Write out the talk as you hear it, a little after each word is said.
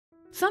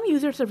Some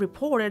users have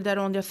reported that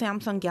on their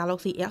Samsung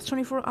Galaxy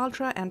S24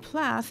 Ultra and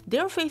Plus,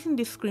 they're facing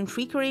this screen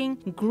flickering,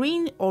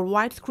 green or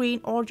white screen,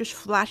 or just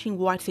flashing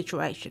white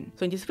situation.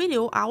 So in this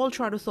video, I will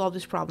try to solve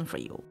this problem for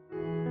you.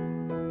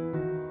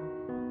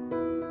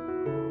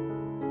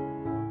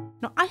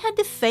 Now, I had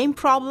the same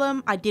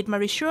problem. I did my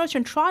research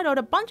and tried out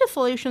a bunch of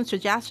solutions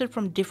suggested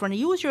from different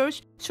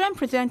users, so I'm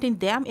presenting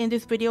them in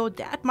this video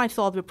that might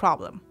solve your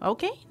problem.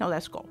 Okay, now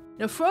let's go.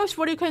 Now first,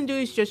 what you can do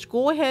is just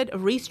go ahead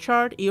and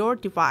restart your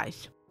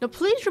device. Now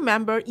please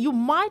remember, you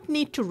might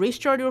need to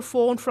restart your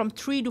phone from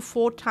 3 to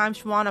 4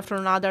 times one after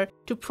another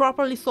to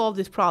properly solve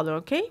this problem,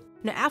 okay?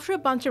 Now after a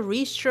bunch of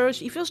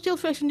restarts, if you're still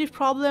facing this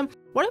problem,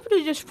 what if you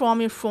do just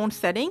from your phone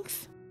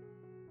settings,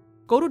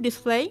 go to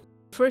display.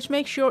 First,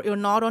 make sure you're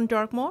not on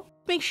dark mode.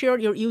 Make sure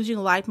you're using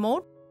light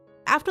mode.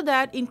 After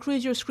that,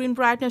 increase your screen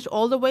brightness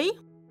all the way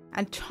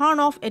and turn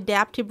off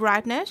adaptive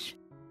brightness.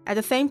 At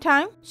the same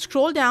time,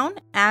 scroll down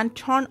and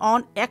turn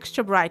on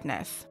extra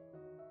brightness.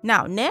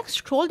 Now, next,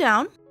 scroll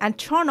down and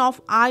turn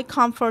off eye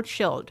comfort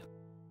shield.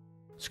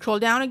 Scroll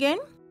down again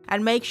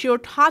and make sure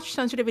touch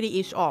sensitivity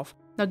is off.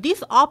 Now,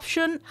 this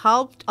option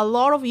helped a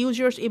lot of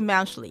users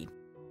immensely.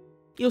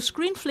 Your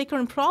screen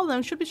flickering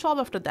problem should be solved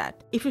after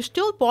that. If it's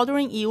still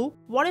bothering you,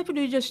 what if you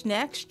do just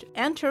next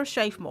enter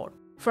safe mode?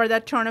 For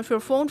that, turn off your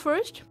phone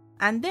first,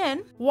 and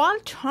then while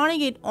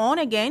turning it on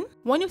again,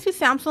 when you see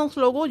Samsung's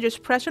logo,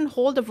 just press and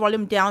hold the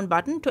volume down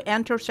button to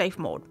enter safe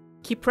mode.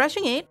 Keep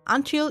pressing it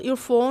until your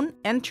phone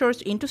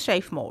enters into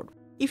safe mode.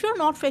 If you're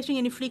not facing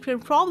any flickering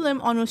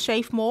problem on your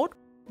safe mode,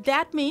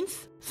 that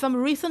means some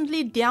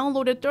recently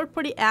downloaded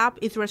third-party app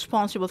is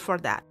responsible for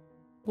that.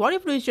 What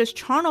if you just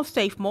turn off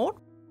safe mode,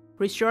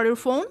 restart your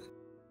phone,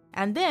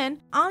 and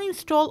then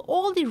uninstall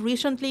all the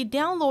recently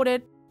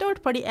downloaded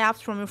third-party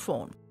apps from your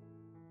phone.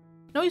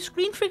 Now, your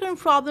screen flickering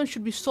problem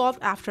should be solved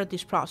after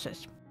this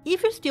process.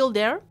 If it's still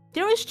there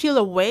is still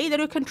a way that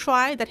you can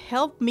try that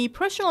helped me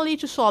personally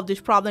to solve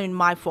this problem in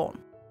my phone.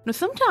 Now,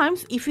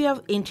 sometimes if you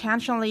have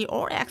intentionally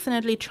or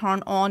accidentally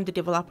turned on the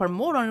developer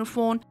mode on your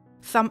phone,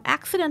 some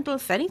accidental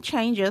setting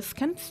changes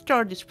can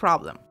start this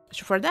problem.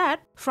 So for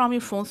that, from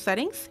your phone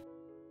settings,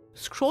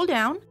 scroll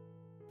down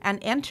and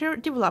enter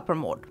developer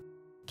mode.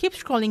 Keep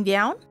scrolling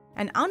down,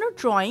 and under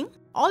drawing,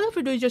 all you have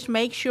to do is just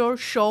make sure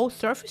show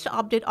surface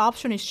update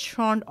option is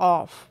turned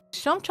off.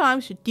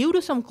 Sometimes due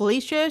to some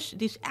glitches,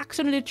 this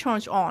accidentally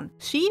turns on.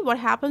 See what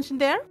happens in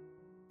there?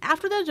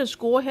 After that, just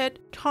go ahead,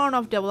 turn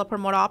off developer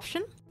mode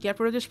option, get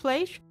rid of this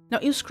place.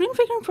 Now, your screen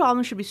flickering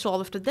problem should be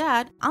solved after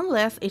that,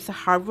 unless it's a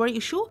hardware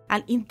issue,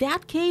 and in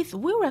that case,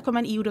 we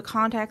recommend you to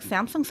contact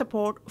Samsung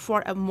support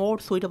for a more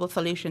suitable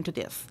solution to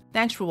this.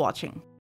 Thanks for watching.